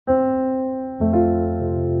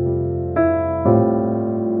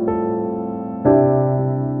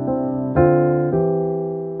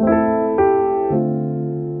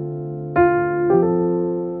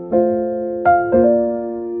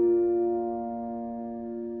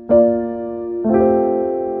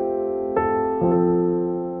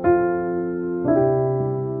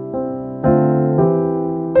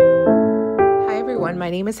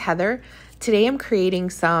name is Heather. Today I'm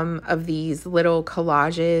creating some of these little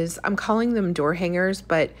collages. I'm calling them door hangers,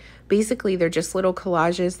 but basically they're just little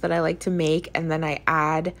collages that I like to make, and then I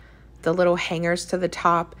add the little hangers to the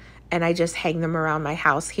top and I just hang them around my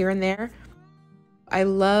house here and there. I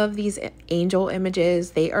love these angel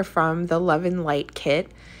images. They are from the Love and Light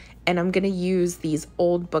kit, and I'm going to use these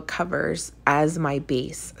old book covers as my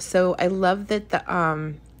base. So I love that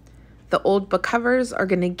the old book covers are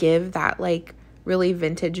going to give that like really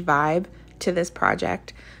vintage vibe to this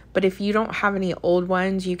project. But if you don't have any old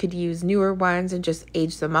ones, you could use newer ones and just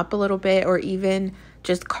age them up a little bit, or even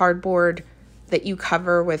just cardboard that you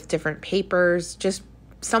cover with different papers, just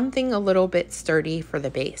something a little bit sturdy for the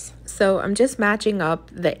base. So I'm just matching up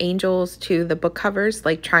the angels to the book covers,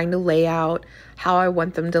 like trying to lay out how I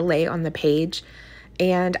want them to lay on the page.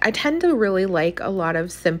 And I tend to really like a lot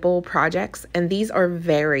of simple projects, and these are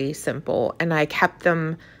very simple, and I kept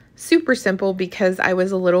them super simple because I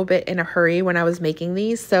was a little bit in a hurry when I was making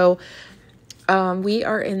these. So we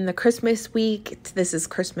are in the Christmas week. This is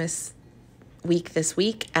Christmas week this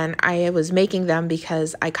week, and I was making them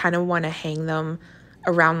because I kind of want to hang them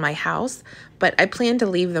around my house, but I plan to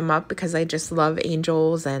leave them up because I just love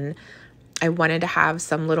angels and I wanted to have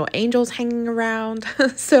some little angels hanging around.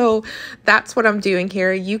 So that's what I'm doing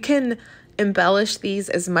here. You can embellish these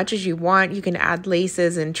as much as you want. You can add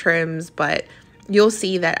laces and trims, but you'll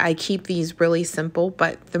see that I keep these really simple.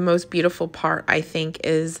 But the most beautiful part, I think,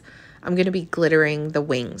 is I'm going to be glittering the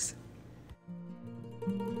wings.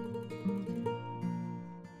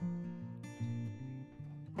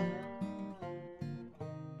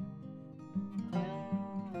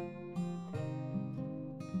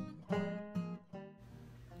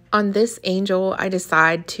 On this angel, I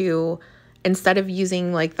decide to, instead of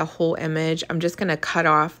using like the whole image, I'm just going to cut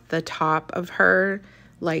off the top of her,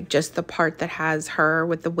 like just the part that has her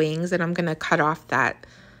with the wings, and I'm going to cut off that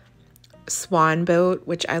swan boat,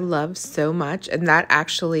 which I love so much. And that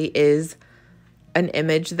actually is an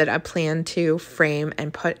image that I plan to frame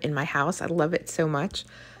and put in my house. I love it so much.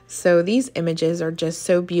 So these images are just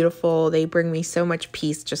so beautiful. They bring me so much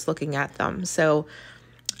peace just looking at them. So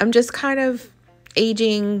I'm just kind of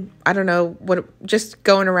aging, I don't know what, just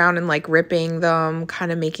going around and like ripping them,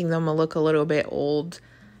 kind of making them look a little bit old,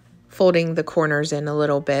 folding the corners in a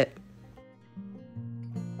little bit.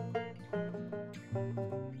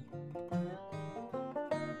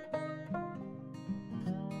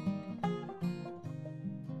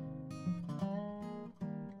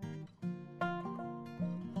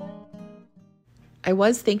 I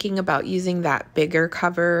was thinking about using that bigger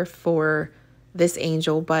cover for this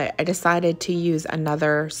angel, but I decided to use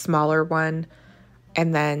another smaller one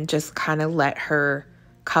and then just kind of let her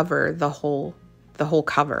cover the whole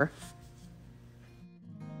cover.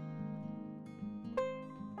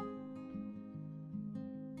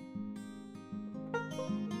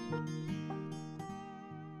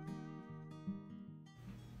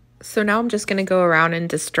 So now I'm just going to go around and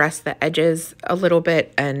distress the edges a little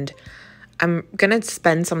bit, and I'm going to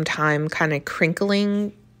spend some time kind of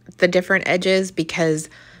crinkling the different edges, because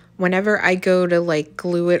whenever I go to like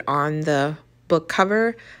glue it on the book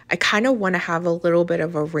cover, I kind of want to have a little bit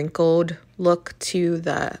of a wrinkled look to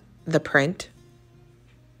the print.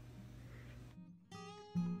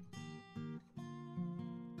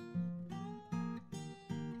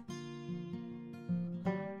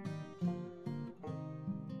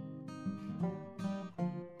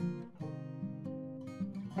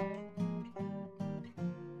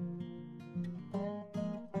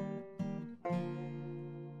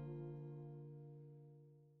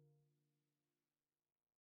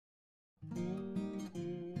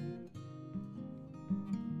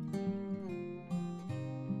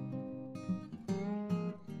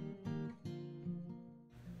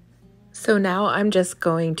 So now I'm just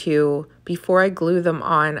going to, before I glue them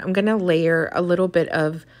on, I'm going to layer a little bit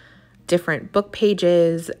of different book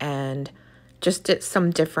pages and just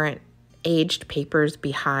some different aged papers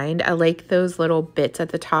behind. I like those little bits at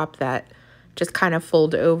the top that just kind of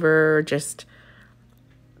fold over, just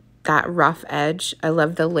that rough edge. I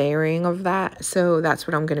love the layering of that. So that's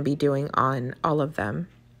what I'm going to be doing on all of them.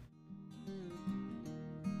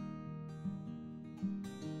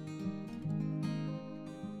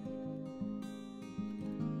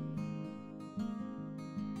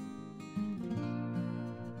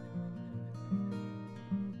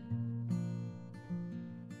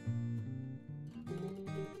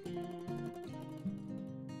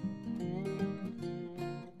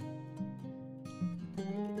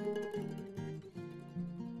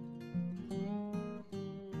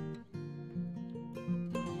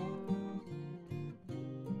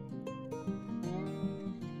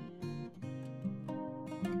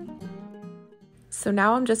 So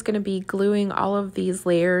now I'm just going to be gluing all of these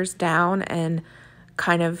layers down and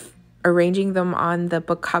kind of arranging them on the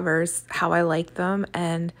book covers how I like them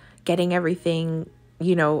and getting everything,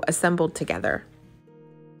 assembled together.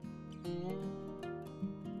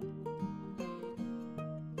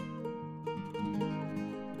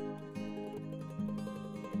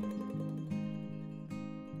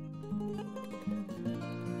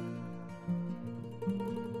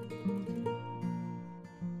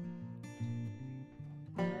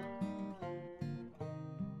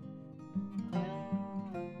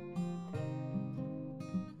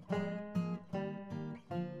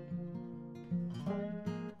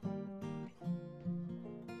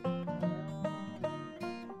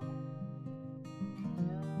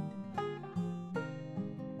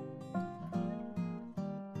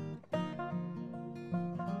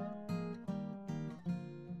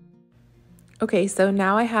 Okay, so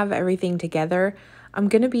now I have everything together. I'm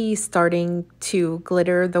going to be starting to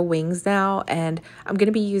glitter the wings now, and I'm going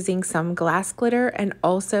to be using some glass glitter and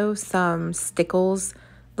also some stickles,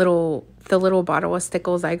 the little bottle of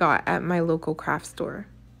stickles I got at my local craft store.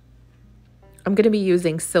 I'm going to be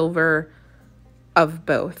using silver of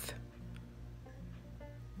both.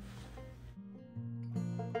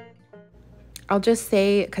 I'll just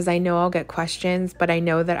say, because I know I'll get questions, but I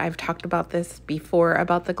know that I've talked about this before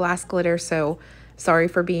about the glass glitter, so sorry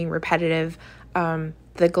for being repetitive.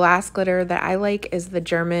 The glass glitter that I like is the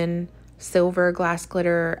German silver glass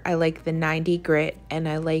glitter. I like the 90 grit, and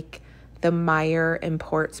I like the Meyer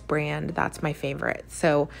Imports brand. That's my favorite.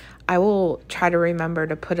 So I will try to remember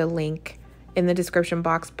to put a link in the description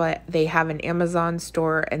box, but they have an Amazon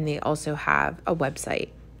store and they also have a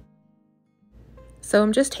website. So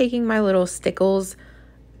I'm just taking my little Stickles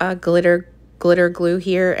glitter glue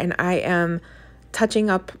here, and I am touching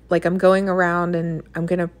up, like I'm going around, and I'm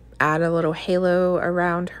gonna add a little halo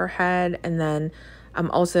around her head, and then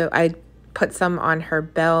I put some on her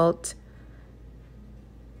belt.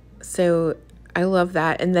 So I love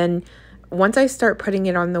that. And then once I start putting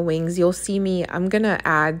it on the wings, you'll see me, I'm gonna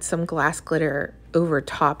add some glass glitter over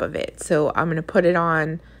top of it. So I'm gonna put it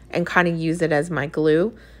on and kind of use it as my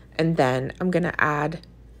glue, and then I'm gonna add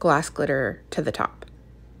glass glitter to the top.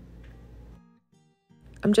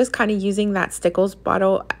 I'm just kind of using that Stickles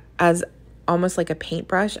bottle as almost like a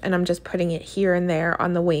paintbrush, and I'm just putting it here and there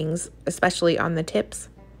on the wings, especially on the tips.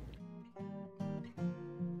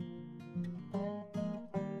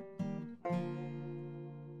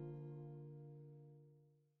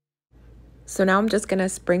 So now I'm just gonna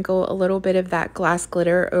sprinkle a little bit of that glass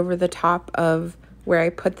glitter over the top of where I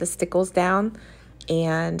put the stickles down.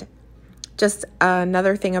 And just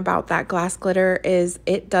another thing about that glass glitter is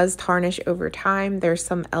it does tarnish over time. There's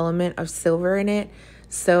some element of silver in it,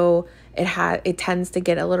 so it tends to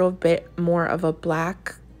get a little bit more of a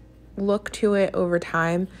black look to it over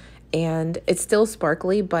time, and it's still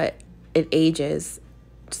sparkly, but it ages.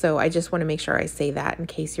 So I just want to make sure I say that in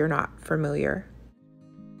case you're not familiar.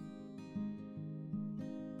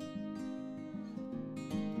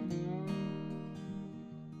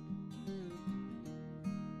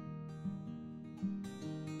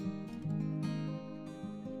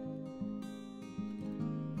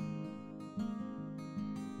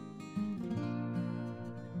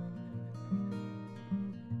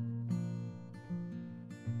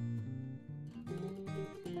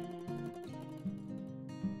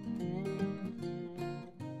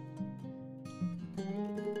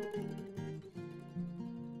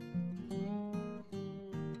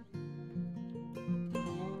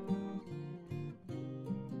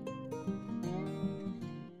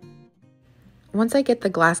 Once I get the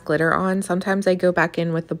glass glitter on, sometimes I go back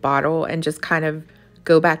in with the bottle and just kind of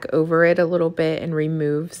go back over it a little bit and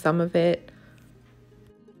remove some of it.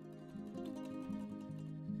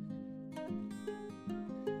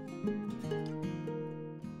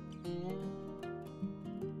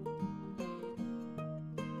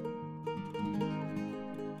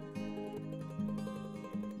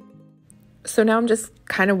 So now I'm just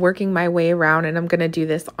kind of working my way around, and I'm going to do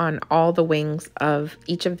this on all the wings of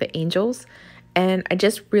each of the angels. And I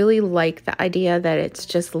just really like the idea that it's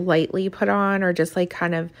just lightly put on, or just like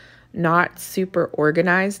kind of not super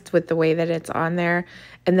organized with the way that it's on there.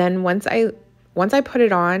 And then once I put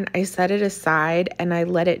it on, I set it aside and I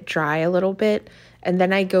let it dry a little bit. And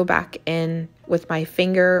then I go back in with my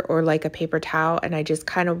finger or like a paper towel, and I just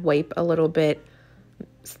kind of wipe a little bit,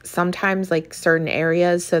 sometimes like certain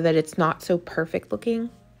areas, so that it's not so perfect looking.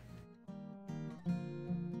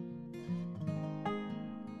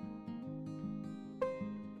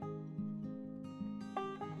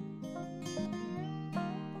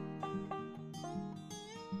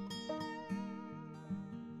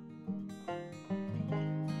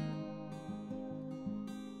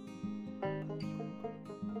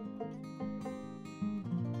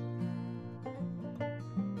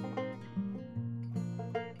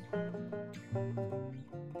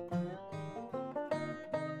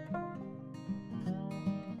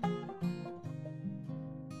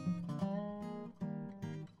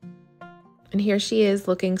 And here she is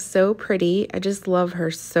looking so pretty. I just love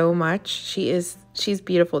her so much. She's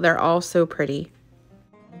beautiful. They're all so pretty.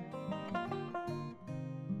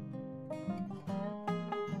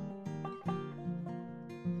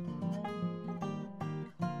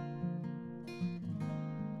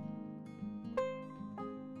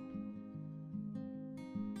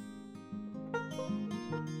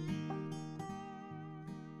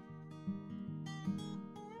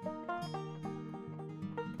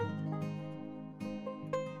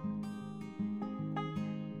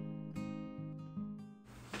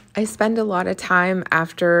 I spend a lot of time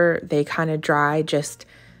after they kind of dry just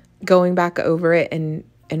going back over it and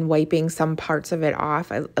wiping some parts of it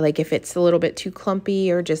off. Like if it's a little bit too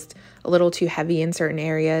clumpy or just a little too heavy in certain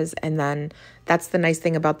areas. And then that's the nice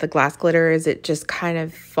thing about the glass glitter is it just kind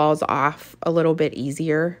of falls off a little bit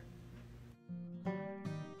easier.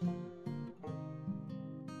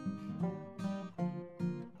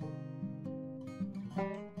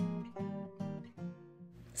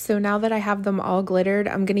 So now that I have them all glittered,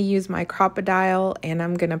 I'm going to use my Crop-A-Dile and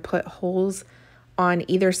I'm going to put holes on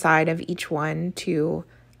either side of each one to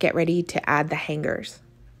get ready to add the hangers.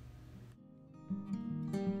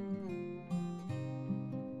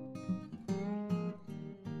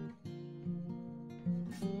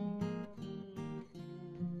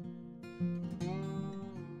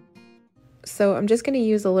 So I'm just going to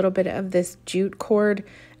use a little bit of this jute cord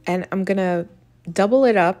and I'm going to double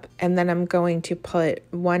it up and then I'm going to put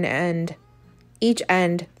each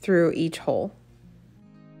end through each hole.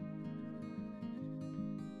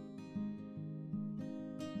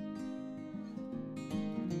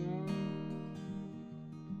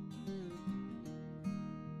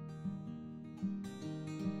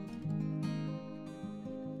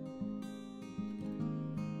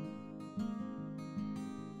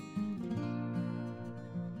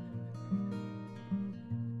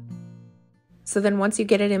 So then once you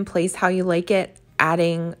get it in place how you like it,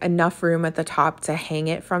 adding enough room at the top to hang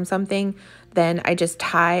it from something, then I just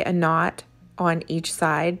tie a knot on each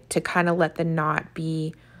side to kind of let the knot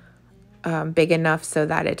be big enough so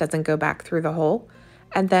that it doesn't go back through the hole.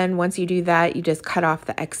 And then once you do that, you just cut off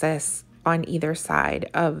the excess on either side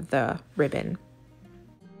of the ribbon.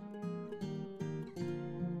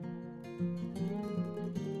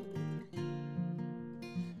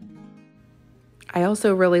 I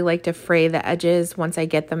also really like to fray the edges once I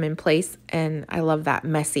get them in place, and I love that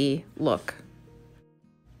messy look.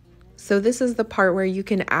 So this is the part where you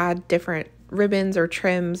can add different ribbons or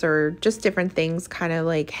trims or just different things kind of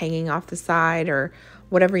like hanging off the side or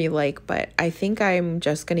whatever you like, but I think I'm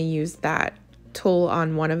just going to use that tool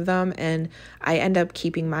on one of them, and I end up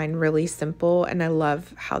keeping mine really simple, and I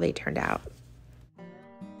love how they turned out.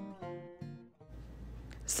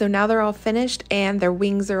 So now they're all finished and their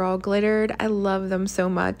wings are all glittered. I love them so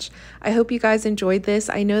much. I hope you guys enjoyed this.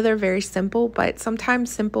 I know they're very simple, but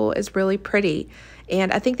sometimes simple is really pretty.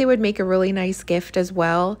 And I think they would make a really nice gift as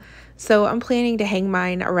well. So I'm planning to hang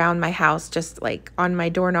mine around my house, just like on my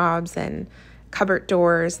doorknobs and cupboard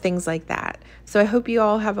doors, things like that. So I hope you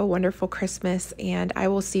all have a wonderful Christmas and I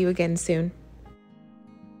will see you again soon.